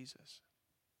after Jesus?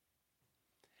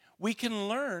 We can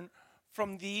learn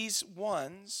from these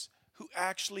ones who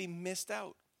actually missed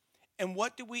out. And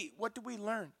what do we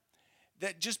learn?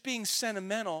 That just being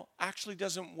sentimental actually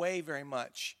doesn't weigh very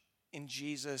much in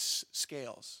Jesus'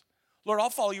 scales. Lord, I'll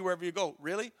follow you wherever you go.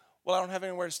 Really? Well, I don't have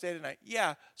anywhere to stay tonight.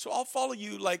 Yeah, so I'll follow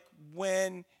you like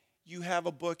when you have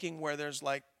a booking where there's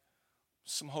like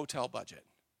some hotel budget.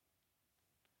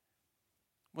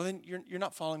 Well, then you're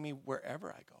not following me wherever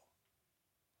I go.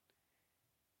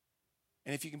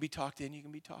 And if you can be talked in, you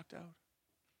can be talked out.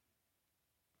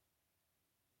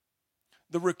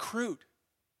 The recruit.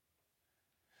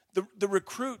 The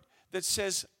recruit that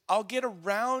says, I'll get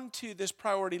around to this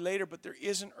priority later, but there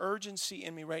is an urgency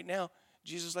in me right now.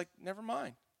 Jesus is like, never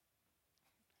mind.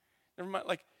 Never mind.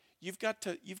 Like, you've got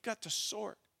to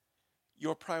sort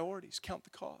your priorities, count the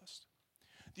cost.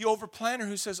 The overplanner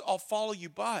who says, I'll follow you,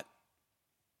 but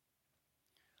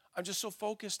I'm just so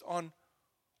focused on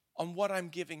what I'm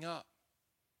giving up.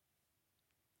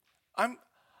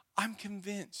 I'm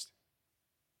convinced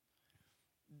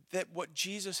that what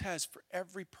Jesus has for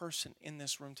every person in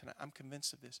this room tonight, I'm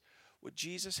convinced of this, what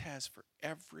Jesus has for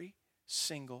every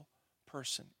single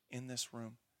person in this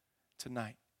room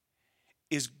tonight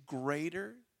is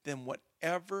greater than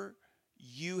whatever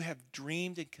you have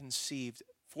dreamed and conceived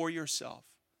for yourself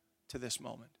to this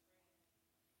moment.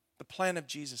 The plan of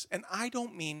Jesus. And I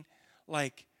don't mean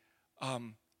like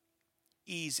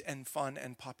ease and fun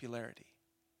and popularity.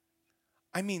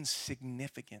 I mean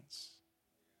significance.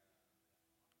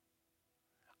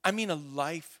 I mean a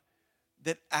life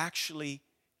that actually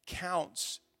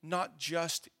counts, not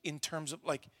just in terms of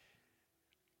like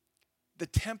the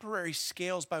temporary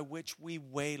scales by which we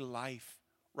weigh life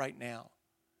right now.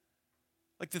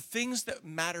 Like the things that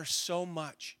matter so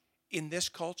much in this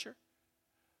culture,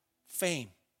 fame.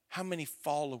 How many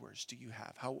followers do you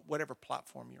have? Whatever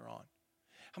platform you're on.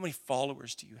 How many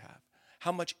followers do you have?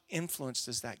 How much influence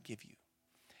does that give you?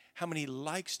 How many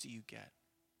likes do you get?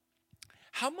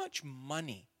 How much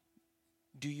money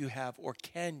do you have or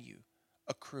can you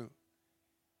accrue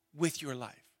with your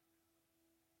life?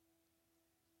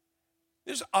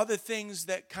 There's other things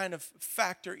that kind of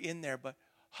factor in there, but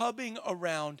hubbing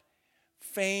around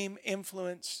fame,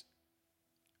 influence,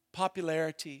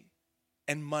 popularity,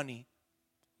 and money,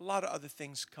 a lot of other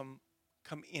things come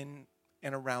in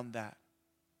and around that.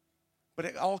 But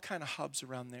it all kind of hubs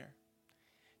around there.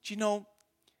 Do you know,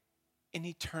 in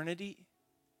eternity,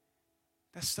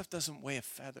 that stuff doesn't weigh a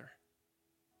feather.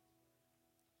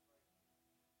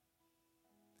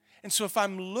 And so if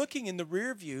I'm looking in the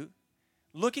rear view,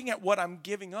 looking at what I'm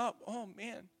giving up, oh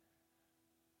man,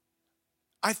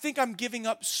 I think I'm giving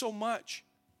up so much.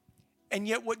 And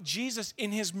yet what Jesus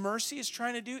in his mercy is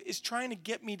trying to do is trying to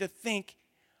get me to think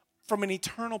from an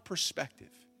eternal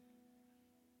perspective.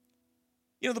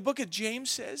 You know, the book of James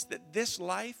says that this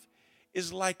life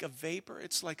is like a vapor.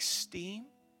 It's like steam.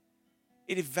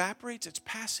 It evaporates. It's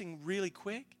passing really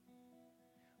quick.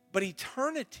 But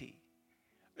eternity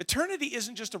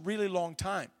isn't just a really long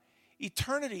time.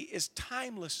 Eternity is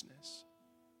timelessness.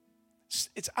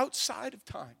 It's outside of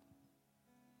time.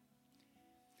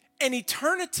 And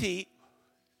eternity,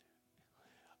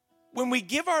 when we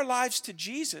give our lives to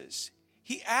Jesus,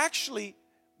 he actually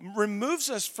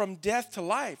removes us from death to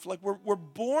life. Like we're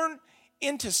born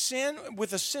into sin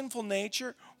with a sinful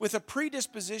nature, with a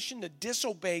predisposition to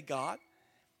disobey God.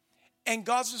 And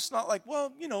God's just not like,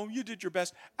 well, you know, you did your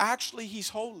best. Actually, he's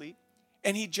holy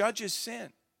and he judges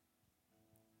sin.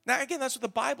 Now, again, that's what the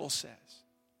Bible says.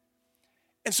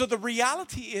 And so the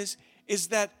reality is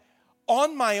that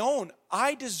on my own,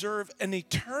 I deserve an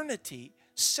eternity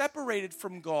separated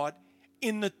from God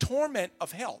in the torment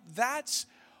of hell. That's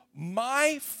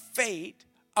my fate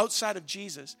outside of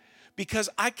Jesus, because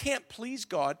I can't please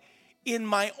God in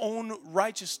my own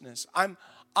righteousness.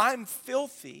 I'm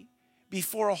filthy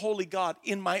before a holy God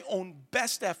in my own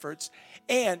best efforts.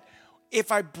 And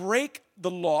if I break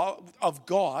the law of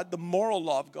God, the moral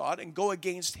law of God, and go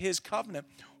against his covenant,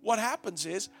 what happens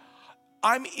is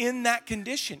I'm in that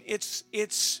condition.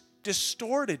 It's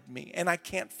distorted me and I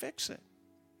can't fix it.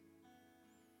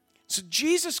 So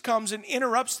Jesus comes and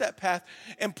interrupts that path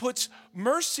and puts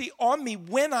mercy on me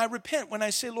when I repent. When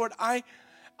I say, Lord,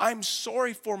 I'm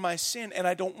sorry for my sin and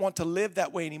I don't want to live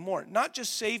that way anymore. Not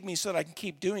just save me so that I can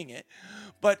keep doing it,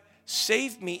 but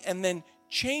save me and then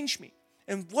change me.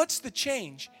 And what's the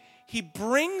change? He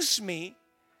brings me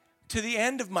to the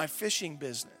end of my fishing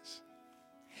business.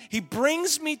 He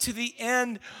brings me to the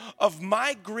end of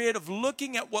my grid of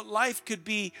looking at what life could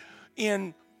be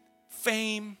in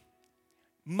fame,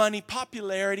 money,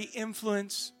 popularity,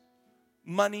 influence,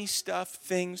 money, stuff,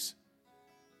 things.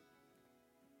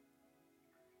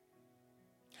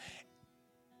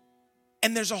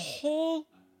 And there's a whole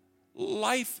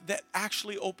life that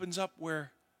actually opens up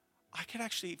where I can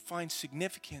actually find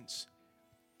significance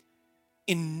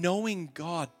in knowing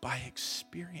God by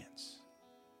experience.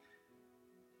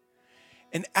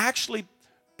 And actually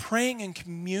praying and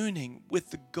communing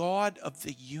with the God of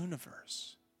the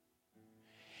universe.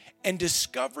 And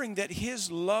discovering that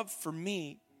his love for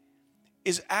me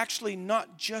is actually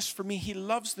not just for me. He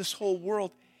loves this whole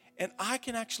world. And I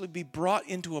can actually be brought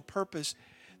into a purpose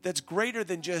that's greater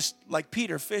than just like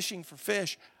Peter fishing for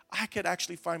fish. I could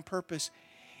actually find purpose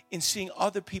in seeing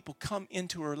other people come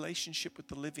into a relationship with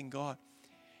the living God.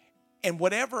 And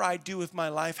whatever I do with my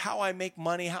life, how I make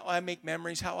money, how I make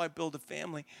memories, how I build a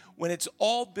family, when it's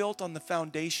all built on the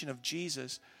foundation of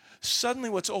Jesus, suddenly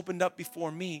what's opened up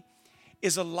before me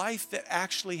is a life that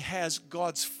actually has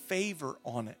God's favor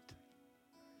on it.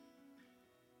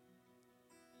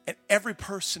 And every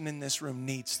person in this room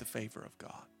needs the favor of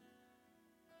God.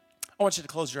 I want you to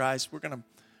close your eyes. We're going to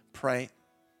pray.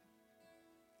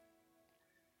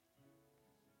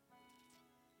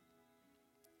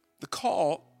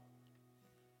 call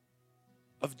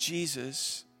of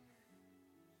Jesus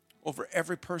over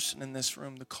every person in this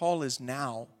room. The call is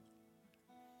now.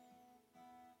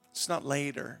 It's not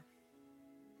later.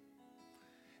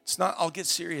 It's not, I'll get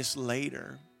serious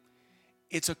later.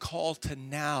 It's a call to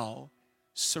now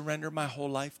surrender my whole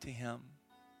life to Him.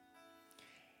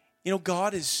 You know,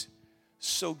 God is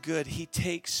so good. He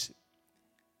takes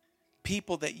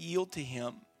people that yield to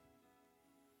Him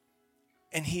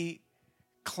and He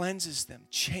cleanses them,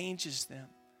 changes them,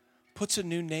 puts a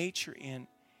new nature in,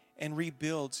 and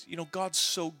rebuilds. You know, God's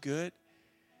so good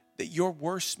that your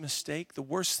worst mistake, the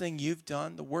worst thing you've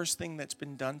done, the worst thing that's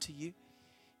been done to you,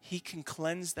 He can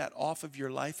cleanse that off of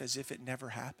your life as if it never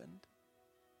happened.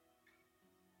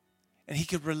 And He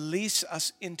could release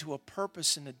us into a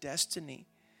purpose and a destiny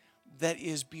that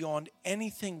is beyond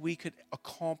anything we could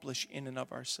accomplish in and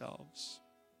of ourselves.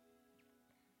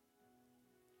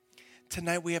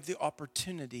 Tonight we have the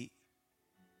opportunity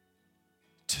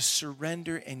to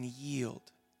surrender and yield.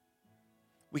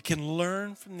 We can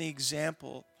learn from the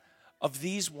example of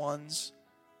these ones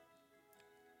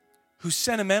who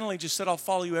sentimentally just said, I'll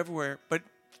follow you everywhere, but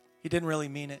he didn't really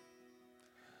mean it.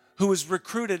 Who was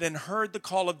recruited and heard the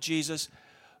call of Jesus,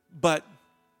 but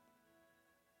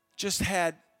just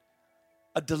had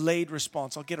a delayed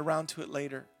response. I'll get around to it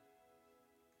later.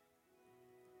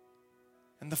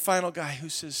 And the final guy who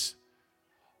says,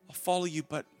 I'll follow you,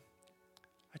 but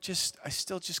I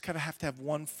still just kind of have to have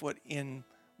one foot in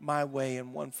my way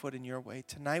and one foot in your way.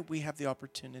 Tonight we have the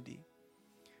opportunity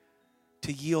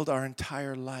to yield our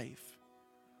entire life,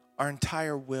 our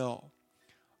entire will,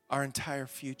 our entire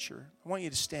future. I want you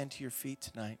to stand to your feet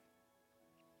tonight.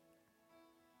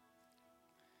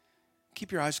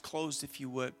 Keep your eyes closed if you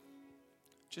would,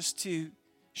 just to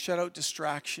shut out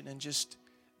distraction and just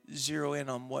zero in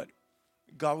on what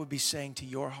God would be saying to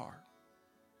your heart.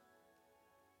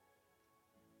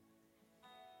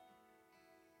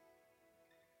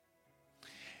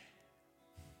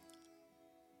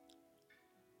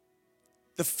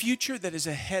 The future that is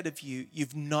ahead of you,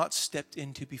 you've not stepped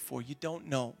into before. You don't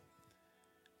know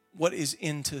what is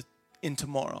in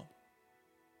tomorrow.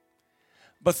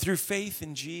 But through faith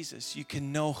in Jesus, you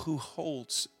can know who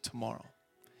holds tomorrow.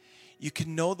 You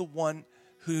can know the one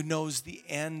who knows the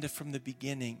end from the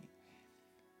beginning.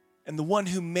 And the one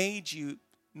who made you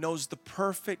knows the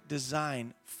perfect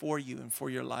design for you and for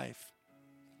your life.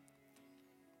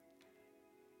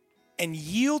 And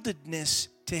yieldedness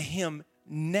to Him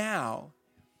now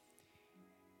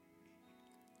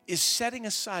is setting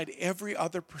aside every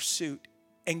other pursuit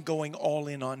and going all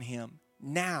in on Him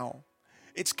now.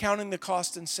 It's counting the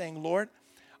cost and saying, Lord,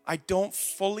 I don't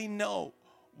fully know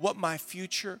what my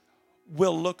future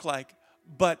will look like,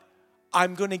 but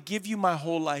I'm going to give you my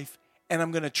whole life and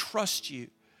I'm going to trust you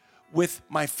with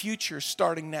my future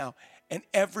starting now. And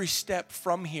every step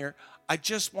from here, I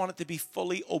just want it to be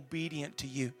fully obedient to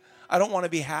you. I don't want to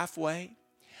be halfway.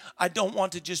 I don't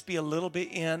want to just be a little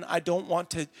bit in. I don't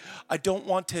want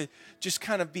to just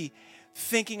kind of be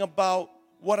thinking about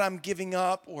what I'm giving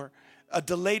up or a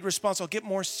delayed response. I'll get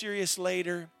more serious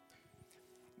later.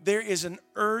 There is an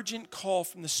urgent call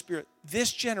from the Spirit.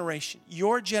 This generation,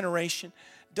 your generation,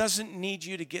 doesn't need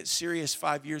you to get serious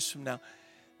 5 years from now.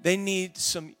 They need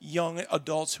some young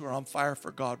adults who are on fire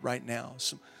for God right now.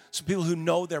 Some people who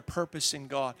know their purpose in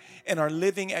God and are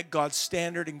living at God's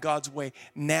standard and God's way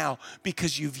now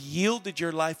because you've yielded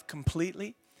your life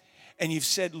completely and you've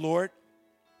said, Lord,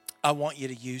 I want you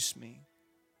to use me.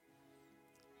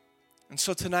 And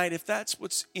so tonight, if that's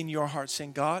what's in your heart,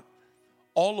 saying, God,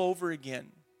 all over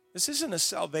again, this isn't a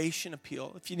salvation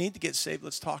appeal. If you need to get saved,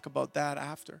 let's talk about that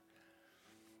after.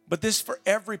 But this, for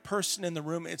every person in the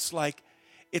room, it's like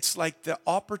the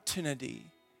opportunity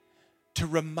to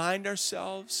remind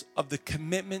ourselves of the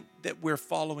commitment that we're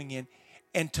following in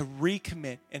and to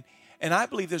recommit. And I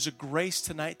believe there's a grace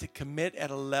tonight to commit at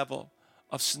a level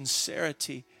of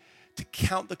sincerity, to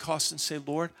count the cost and say,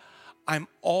 Lord, I'm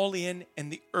all in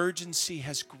and the urgency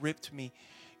has gripped me.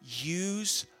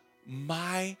 Use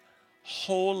my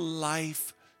whole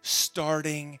life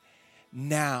starting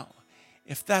now.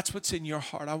 If that's what's in your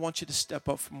heart, I want you to step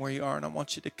up from where you are and I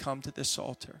want you to come to this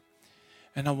altar.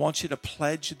 And I want you to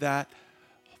pledge that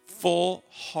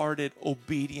full-hearted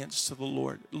obedience to the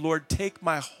Lord. Lord, take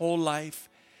my whole life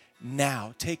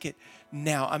now. Take it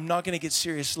now. I'm not going to get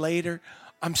serious later.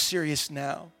 I'm serious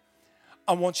now.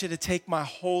 I want you to take my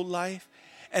whole life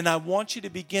and I want you to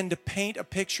begin to paint a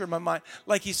picture in my mind.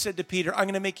 Like He said to Peter, I'm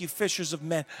going to make you fishers of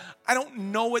men. I don't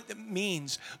know what that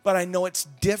means, but I know it's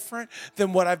different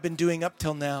than what I've been doing up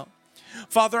till now.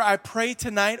 Father, I pray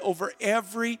tonight over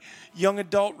every young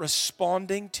adult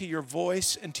responding to your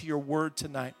voice and to your word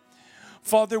tonight.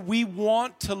 Father, we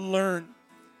want to learn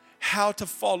how to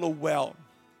follow well.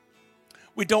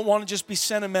 We don't want to just be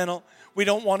sentimental. We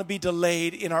don't want to be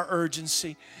delayed in our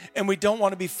urgency. And we don't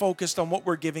want to be focused on what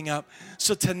we're giving up.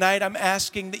 So tonight I'm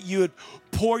asking that you would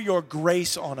pour your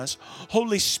grace on us.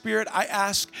 Holy Spirit, I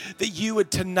ask that you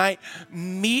would tonight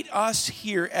meet us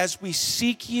here as we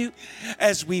seek you,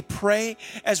 as we pray,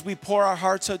 as we pour our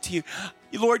hearts out to you.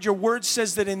 Lord, your word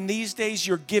says that in these days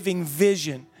you're giving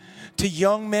vision to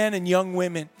young men and young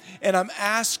women. And I'm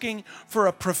asking for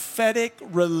a prophetic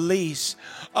release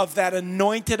of that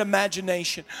anointed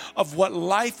imagination of what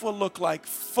life will look like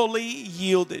fully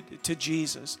yielded to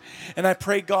Jesus. And I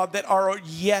pray, God, that our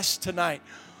yes tonight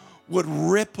would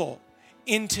ripple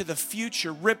into the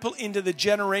future, ripple into the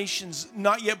generations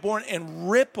not yet born, and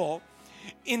ripple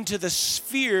into the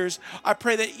spheres. I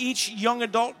pray that each young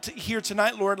adult here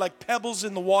tonight, Lord, like pebbles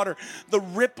in the water, the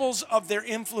ripples of their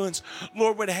influence,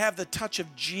 Lord, would have the touch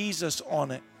of Jesus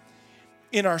on it.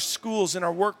 In our schools, in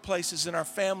our workplaces, in our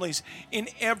families, in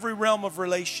every realm of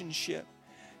relationship.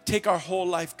 Take our whole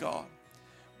life, God.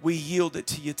 We yield it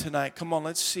to you tonight. Come on,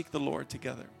 let's seek the Lord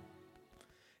together.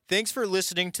 Thanks for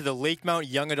listening to the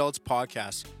Lakemount Young Adults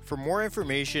Podcast. For more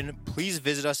information, please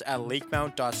visit us at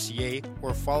lakemount.ca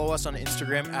or follow us on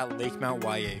Instagram at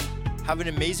LakeMountYA. Have an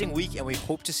amazing week, and we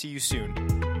hope to see you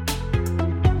soon.